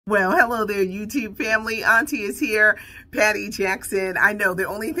Well, hello there, YouTube family. Auntie is here. Patty Jackson. I know the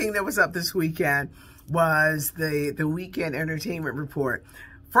only thing that was up this weekend was the weekend entertainment report.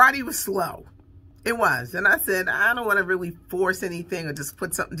 Friday was slow. It was. And I said, I don't want to really force anything or just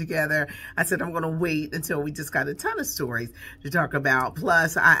put something together. I said, I'm going to wait until we just got a ton of stories to talk about.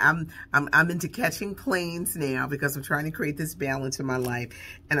 Plus, I'm into catching planes now because I'm trying to create this balance in my life.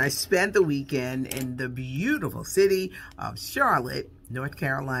 And I spent the weekend in the beautiful city of Charlotte, North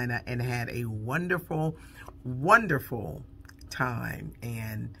Carolina, and had a wonderful, wonderful time.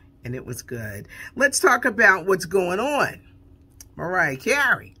 And it was good. Let's talk about what's going on. Mariah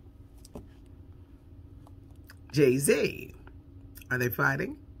Carey. Jay-Z. Are they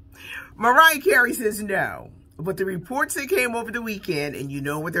fighting? Mariah Carey says no. But the reports that came over the weekend, and you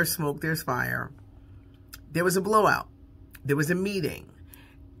know where there's smoke, there's fire. There was a blowout. There was a meeting.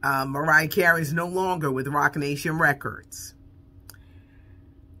 Mariah Carey is no longer with Roc Nation Records.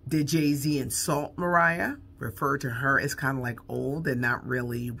 Did Jay-Z insult Mariah? Refer to her as kind of like old and not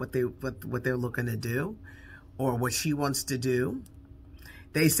really what they're looking to do or what she wants to do?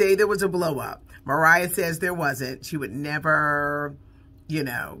 They say there was a blow up. Mariah says there wasn't. She would never,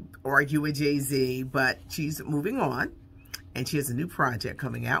 argue with Jay-Z, but she's moving on. And she has a new project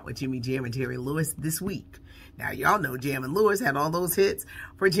coming out with Jimmy Jam and Terry Lewis this week. Now, y'all know Jam and Lewis had all those hits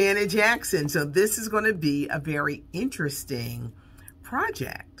for Janet Jackson. So this is going to be a very interesting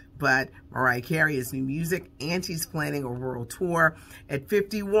project. But Mariah Carey has new music and she's planning a world tour at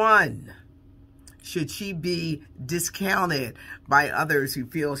 51. Should she be discounted by others who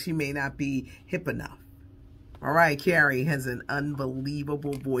feel she may not be hip enough? Mariah Carey has an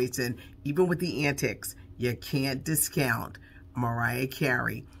unbelievable voice, and even with the antics, you can't discount Mariah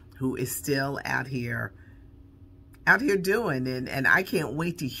Carey, who is still out here doing, and I can't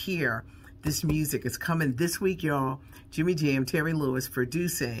wait to hear this music. It's coming this week, y'all. Jimmy Jam, Terry Lewis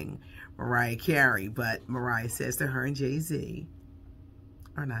producing Mariah Carey, but Mariah says that her and Jay-Z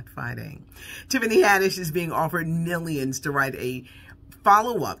are not fighting. Tiffany Haddish is being offered millions to write a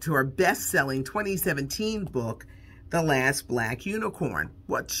follow-up to her best-selling 2017 book, The Last Black Unicorn.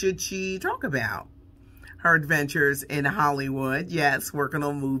 What should she talk about? Her adventures in Hollywood. Yes, working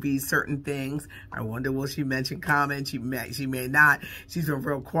on movies, certain things. I wonder, will she mention Common? She may not. She's been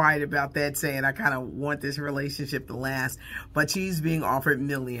real quiet about that, saying, I kind of want this relationship to last. But she's being offered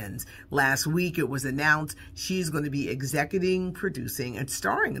millions. Last week, it was announced she's going to be executing, producing, and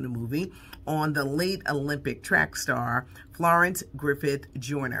starring in a movie on the late Olympic track star, Florence Griffith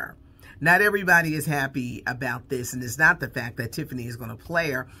Joyner. Not everybody is happy about this, and it's not the fact that Tiffany is going to play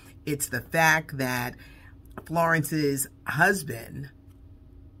her. It's the fact that Florence's husband,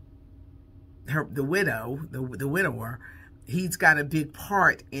 the widower, he's got a big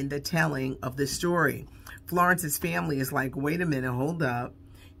part in the telling of the story. Florence's family is like, wait a minute, hold up.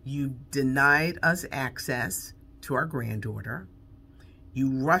 You denied us access to our granddaughter.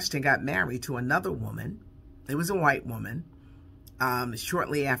 You rushed and got married to another woman. It was a white woman.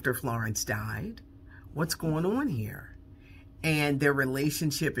 Shortly after Florence died. What's going on here? And their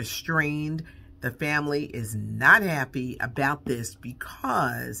relationship is strained. The family is not happy about this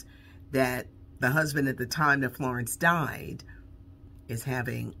because that the husband at the time that Florence died is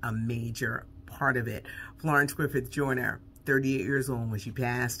having a major part of it. Florence Griffith Joyner, 38 years old when she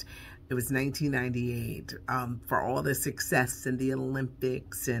passed. It was 1998. For all the success in the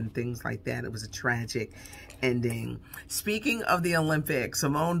Olympics and things like that, it was a tragic ending. Speaking of the Olympics,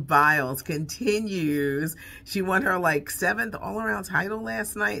 Simone Biles continues. She won her like 7th all-around title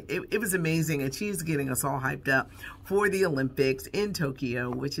last night. It was amazing, and she's getting us all hyped up for the Olympics in Tokyo,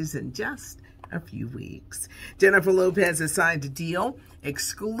 which is in just a few weeks. Jennifer Lopez has signed a deal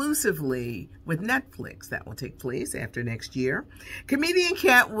exclusively with Netflix that will take place after next year. Comedian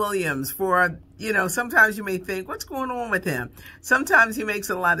Cat Williams, sometimes you may think, what's going on with him? Sometimes he makes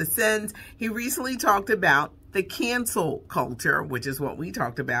a lot of sense. He recently talked about the cancel culture, which is what we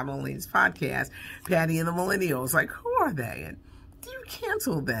talked about on this podcast, Patty and the Millennials. Like, who are they? And do you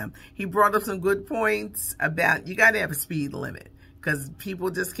cancel them? He brought up some good points about you got to have a speed limit, because people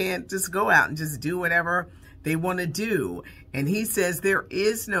just can't just go out and just do whatever they want to do. And he says there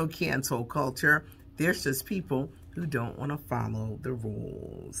is no cancel culture. There's just people who don't want to follow the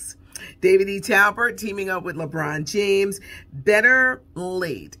rules. David E. Talbert teaming up with LeBron James. Better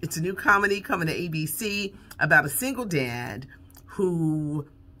Late. It's a new comedy coming to ABC about a single dad who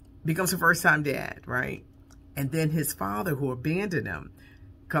becomes a first-time dad, right? And then his father, who abandoned him,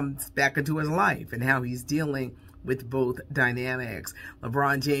 comes back into his life and how he's dealing with both dynamics.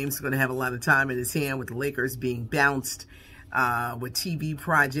 LeBron James is going to have a lot of time in his hand with the Lakers being bounced with TV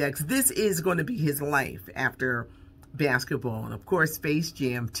projects. This is going to be his life after basketball. And of course, Space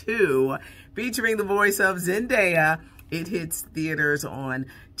Jam 2, featuring the voice of Zendaya, it hits theaters on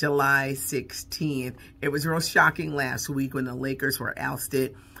July 16th. It was real shocking last week when the Lakers were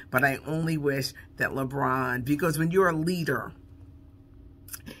ousted, but I only wish that LeBron, because when you're a leader,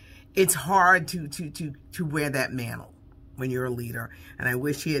 it's hard to wear that mantle when you're a leader. And I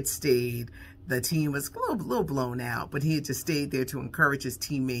wish he had stayed. The team was a little blown out, but he had just stayed there to encourage his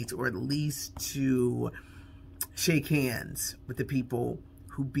teammates, or at least to shake hands with the people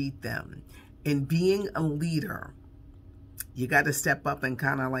who beat them. In being a leader, you got to step up and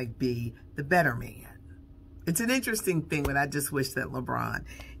kind of like be the better man. It's an interesting thing, but I just wish that LeBron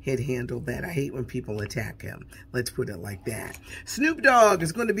had handled that. I hate when people attack him. Let's put it like that. Snoop Dogg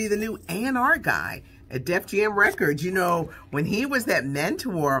is going to be the new A&R guy at Def Jam Records. You know, when he was that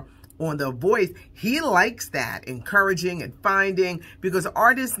mentor on The Voice, he likes that, encouraging and finding, because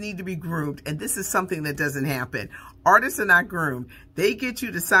artists need to be groomed, and this is something that doesn't happen. Artists are not groomed. They get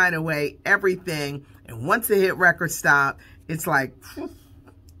you to sign away everything, and once the hit records stop, it's like,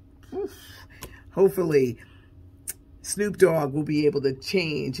 hopefully, Snoop Dogg will be able to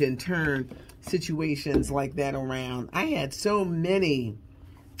change and turn situations like that around. I had so many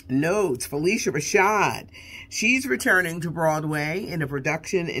notes. Felicia Rashad, she's returning to Broadway in a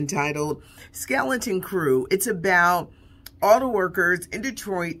production entitled Skeleton Crew. It's about auto workers in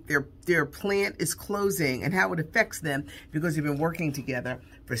Detroit. Their plant is closing and how it affects them because they've been working together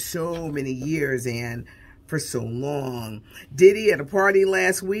for so many years and for so long. Diddy at a party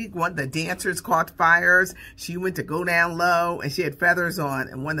last week, one of the dancers caught fires. She went to go down low and she had feathers on,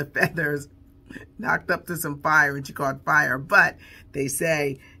 and one of the feathers knocked up to some fire and she caught fire. But they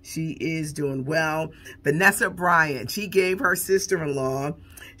say she is doing well. Vanessa Bryant, she gave her sister-in-law,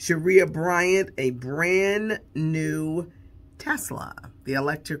 Sharia Bryant, a brand new Tesla, the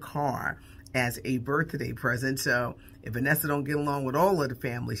electric car, as a birthday present. So if Vanessa don't get along with all of the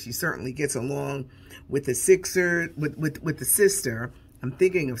family, she certainly gets along with the with the sister. I'm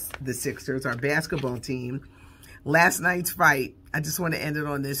thinking of the Sixers, our basketball team. Last night's fight, I just want to end it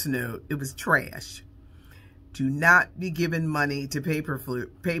on this note. It was trash. Do not be giving money to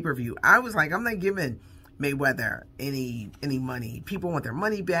pay-per-view. I was like, I'm not giving Mayweather any money. People want their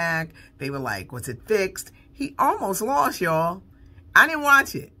money back. They were like, was it fixed? He almost lost, y'all. I didn't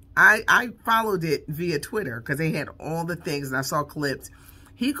watch it. I followed it via Twitter because they had all the things, and I saw clips.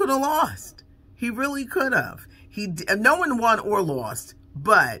 He could have lost. He really could have. No one won or lost,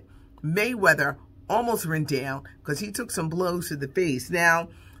 but Mayweather almost went down because he took some blows to the face. Now,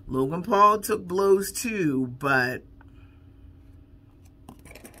 Logan Paul took blows too, but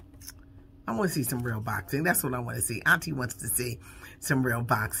I want to see some real boxing. That's what I want to see. Auntie wants to see some real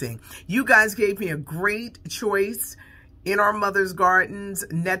boxing. You guys gave me a great choice. In Our Mother's Gardens,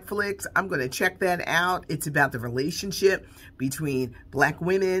 Netflix. I'm going to check that out. It's about the relationship between Black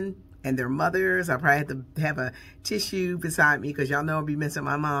women and their mothers. I probably have to have a tissue beside me because y'all know I'll be missing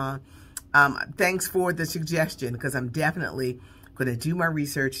my mom. Thanks for the suggestion because I'm definitely going to do my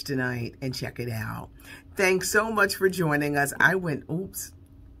research tonight and check it out. Thanks so much for joining us. I went, oops,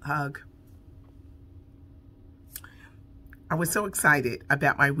 hug. I was so excited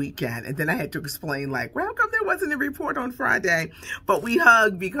about my weekend, and then I had to explain, like, well, how come there wasn't a report on Friday? But we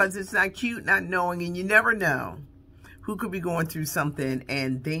hugged because it's not cute not knowing, and you never know who could be going through something,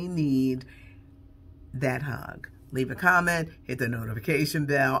 and they need that hug. Leave a comment, hit the notification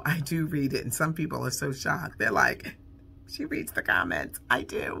bell. I do read it, and some people are so shocked. They're like, she reads the comments. I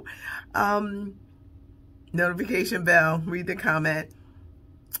do. Notification bell, read the comment.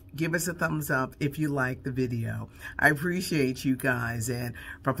 Give us a thumbs up if you like the video. I appreciate you guys. And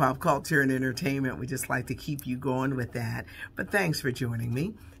for pop culture and entertainment, we just like to keep you going with that. But thanks for joining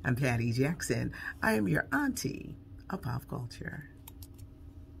me. I'm Patty Jackson. I am your auntie of pop culture.